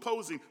two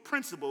opposing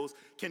principles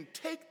can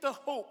take the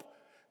hope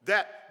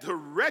that the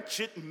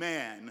wretched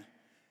man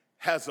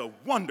has a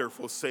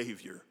wonderful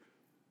Savior.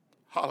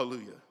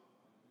 Hallelujah.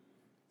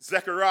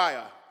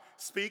 Zechariah,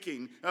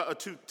 speaking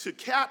to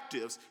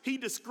captives, he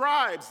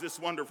describes this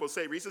wonderful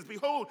Savior. He says,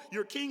 "Behold,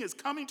 your king is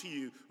coming to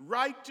you,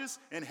 righteous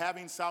and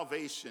having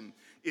salvation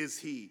is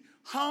he,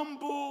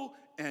 humble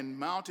and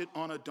mounted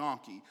on a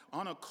donkey,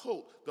 on a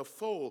colt, the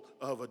foal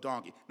of a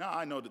donkey." Now,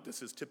 I know that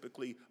this is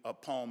typically a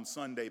Palm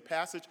Sunday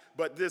passage,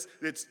 but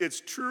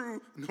it's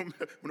true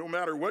no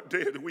matter what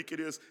day of the week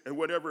it is and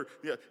whatever.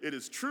 Yeah, it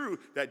is true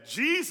that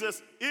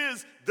Jesus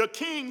is the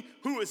King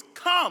who has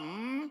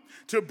come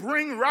to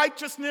bring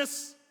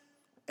righteousness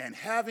and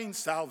having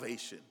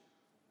salvation.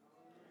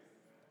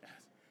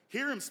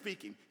 Hear him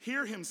speaking.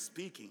 Hear him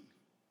speaking.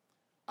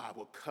 "I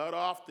will cut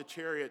off the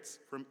chariots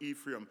from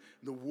Ephraim,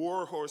 the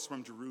war horse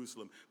from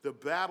Jerusalem. The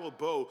battle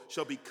bow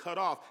shall be cut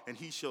off, and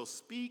he shall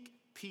speak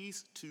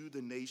peace to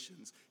the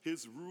nations.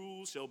 His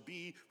rule shall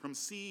be from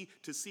sea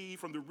to sea,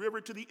 from the river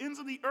to the ends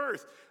of the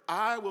earth.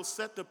 I will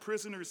set the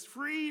prisoners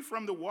free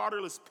from the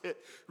waterless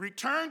pit.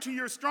 Return to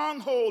your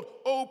stronghold,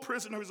 O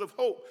prisoners of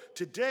hope.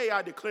 Today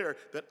I declare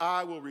that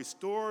I will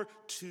restore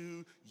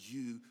to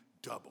you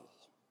double."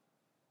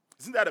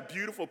 Isn't that a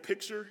beautiful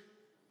picture?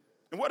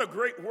 And what a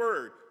great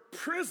word.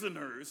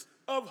 Prisoners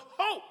of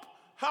hope.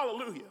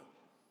 Hallelujah.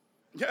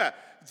 Yeah,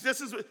 this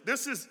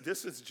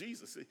is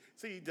Jesus.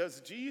 See,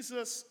 does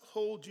Jesus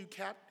hold you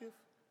captive?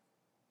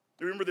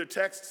 Remember the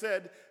text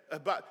said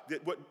about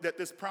that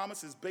this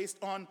promise is based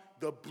on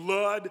the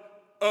blood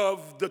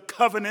of the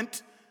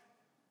covenant.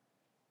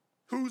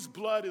 Whose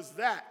blood is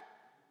that?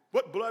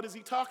 What blood is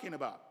he talking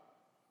about?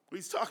 Well,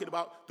 he's talking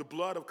about the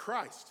blood of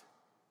Christ.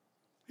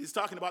 He's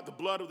talking about the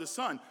blood of the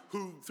Son,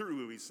 who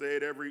through, we say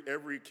it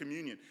every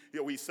communion,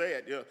 we say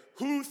it,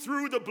 who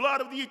through the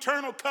blood of the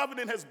eternal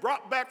covenant has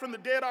brought back from the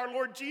dead our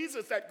Lord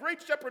Jesus, that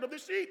great shepherd of the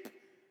sheep.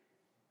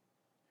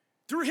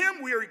 Through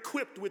him we are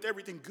equipped with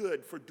everything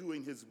good for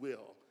doing his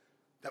will.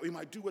 that we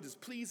might do what is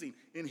pleasing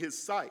in his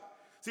sight.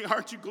 See,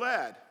 aren't you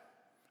glad?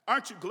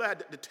 Aren't you glad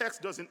that the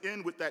text doesn't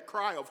end with that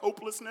cry of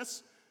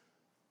hopelessness?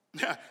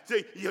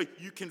 See,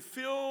 you can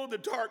feel the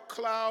dark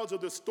clouds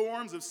of the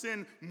storms of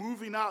sin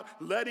moving out,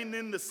 letting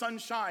in the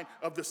sunshine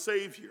of the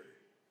Savior.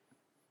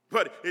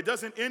 But it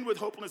doesn't end with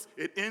hopelessness.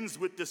 It ends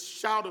with this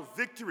shout of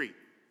victory.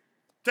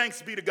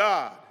 Thanks be to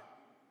God.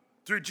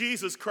 Through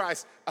Jesus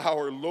Christ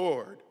our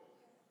Lord.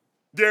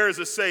 There is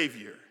a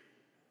Savior.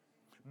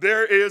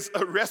 There is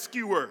a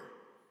rescuer.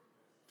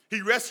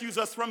 He rescues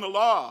us from the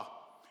law.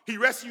 He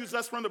rescues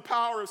us from the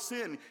power of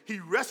sin. He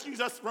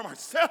rescues us from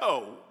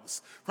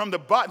ourselves, from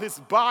this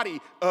body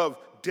of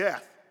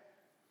death.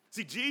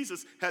 See,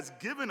 Jesus has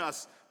given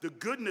us the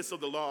goodness of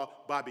the law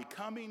by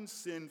becoming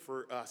sin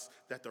for us,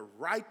 that the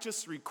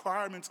righteous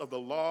requirements of the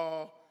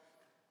law,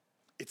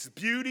 its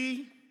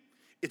beauty,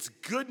 its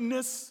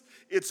goodness,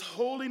 its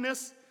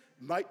holiness,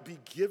 might be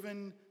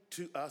given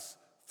to us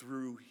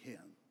through him.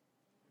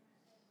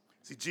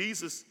 See,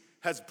 Jesus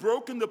has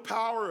broken the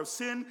power of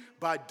sin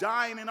by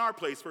dying in our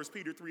place. 1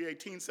 Peter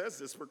 3:18 says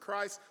this, for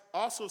Christ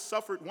also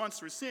suffered once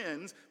for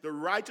sins, the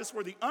righteous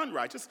for the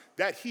unrighteous,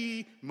 that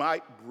he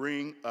might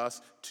bring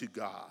us to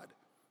God,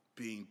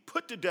 being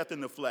put to death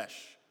in the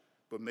flesh,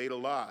 but made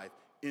alive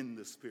in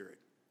the spirit.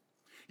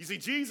 You see,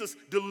 Jesus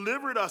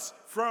delivered us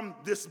from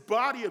this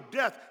body of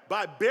death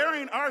by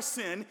bearing our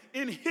sin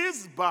in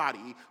his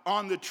body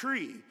on the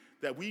tree,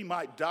 that we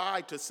might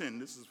die to sin.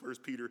 This is 1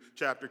 Peter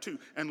chapter 2.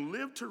 And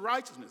live to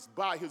righteousness.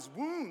 By his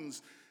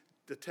wounds,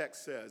 the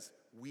text says,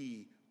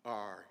 we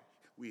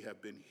have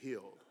been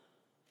healed.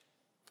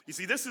 You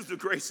see, this is the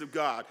grace of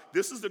God.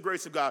 This is the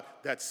grace of God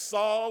that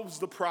solves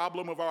the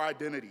problem of our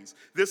identities.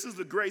 This is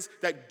the grace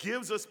that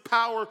gives us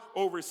power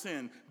over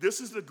sin.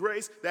 This is the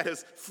grace that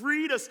has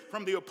freed us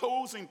from the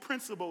opposing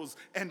principles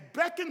and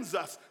beckons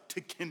us to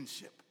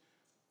kinship,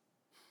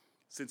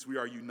 since we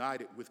are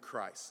united with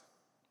Christ.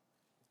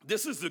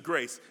 This is the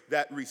grace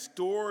that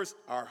restores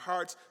our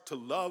hearts to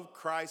love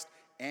Christ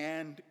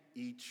and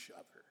each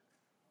other.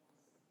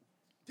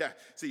 Yeah,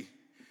 see,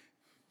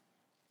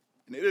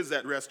 and it is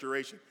that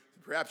restoration.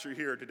 Perhaps you're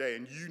here today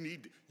and you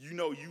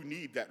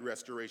need that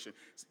restoration.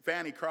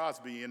 Fanny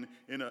Crosby in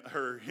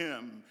her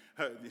hymn,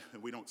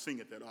 we don't sing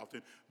it that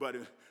often, but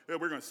we're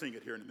going to sing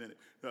it here in a minute.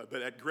 But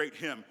that great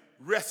hymn,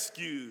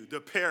 Rescue the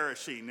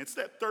Perishing. It's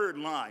that third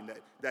line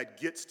that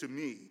gets to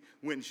me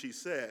when she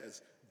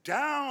says,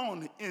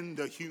 down in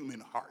the human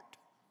heart,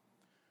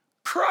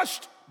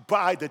 crushed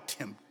by the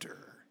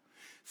tempter,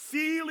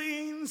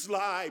 feelings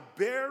lie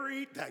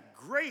buried that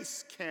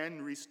grace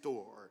can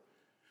restore,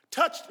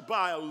 touched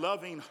by a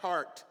loving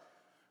heart,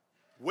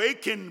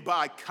 wakened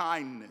by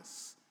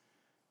kindness,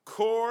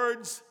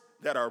 chords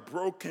that are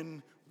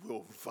broken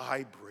will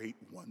vibrate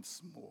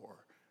once more.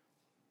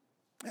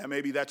 And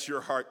maybe that's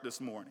your heart this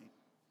morning.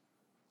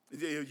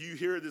 You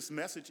hear this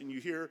message and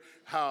you hear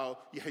how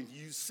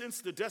you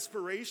sense the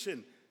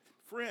desperation.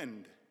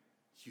 Friend,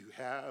 you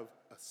have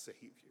a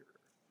Savior.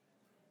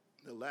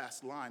 The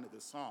last line of the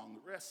song,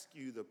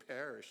 rescue the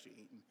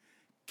perishing,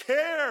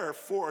 care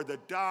for the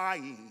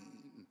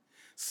dying,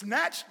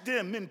 snatch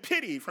them in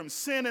pity from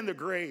sin and the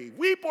grave,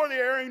 weep o'er the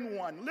erring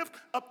one, lift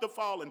up the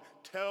fallen,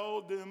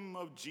 tell them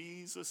of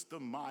Jesus the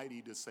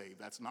mighty to save.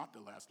 That's not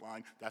the last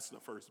line, that's the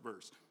first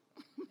verse.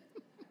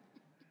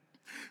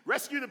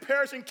 Rescue the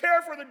perishing,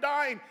 care for the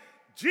dying.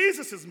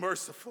 Jesus is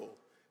merciful.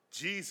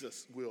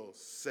 Jesus will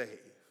save.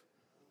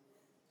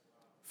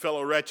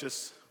 Fellow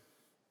wretches,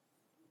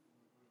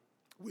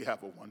 we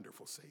have a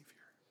wonderful Savior.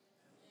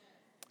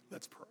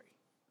 Let's pray.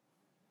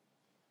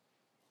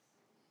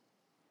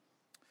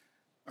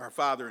 Our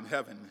Father in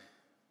heaven,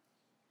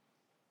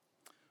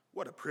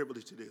 what a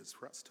privilege it is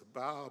for us to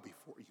bow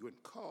before you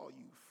and call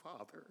you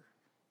Father.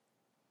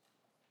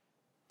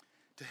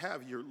 To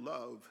have your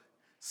love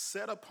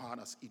set upon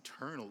us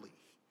eternally.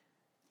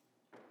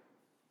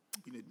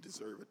 We didn't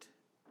deserve it.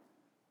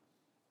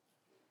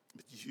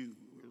 But you,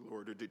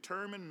 Lord, are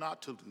determined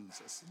not to lose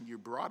us. And you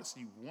brought us,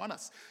 you won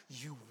us.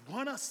 You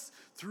won us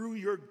through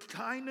your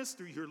kindness,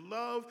 through your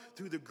love,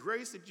 through the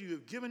grace that you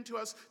have given to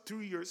us through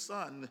your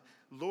Son,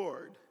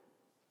 Lord.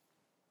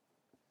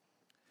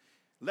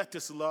 Let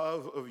this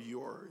love of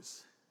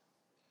yours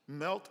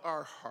melt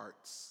our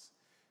hearts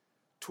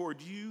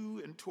toward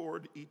you and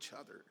toward each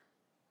other,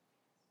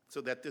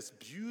 so that this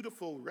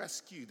beautiful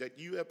rescue that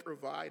you have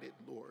provided,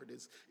 Lord,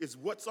 is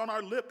what's on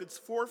our lip. It's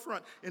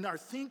forefront in our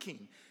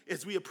thinking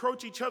as we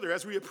approach each other,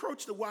 as we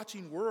approach the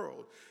watching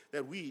world,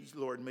 that we,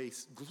 Lord, may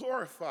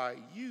glorify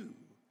you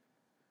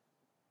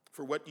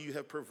for what you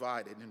have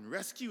provided in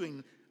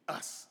rescuing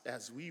us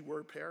as we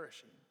were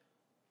perishing.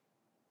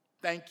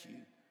 Thank you.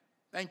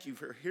 Thank you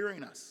for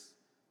hearing us.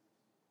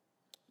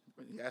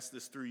 We ask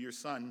this through your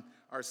Son,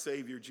 our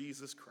Savior,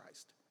 Jesus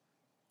Christ.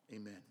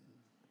 Amen.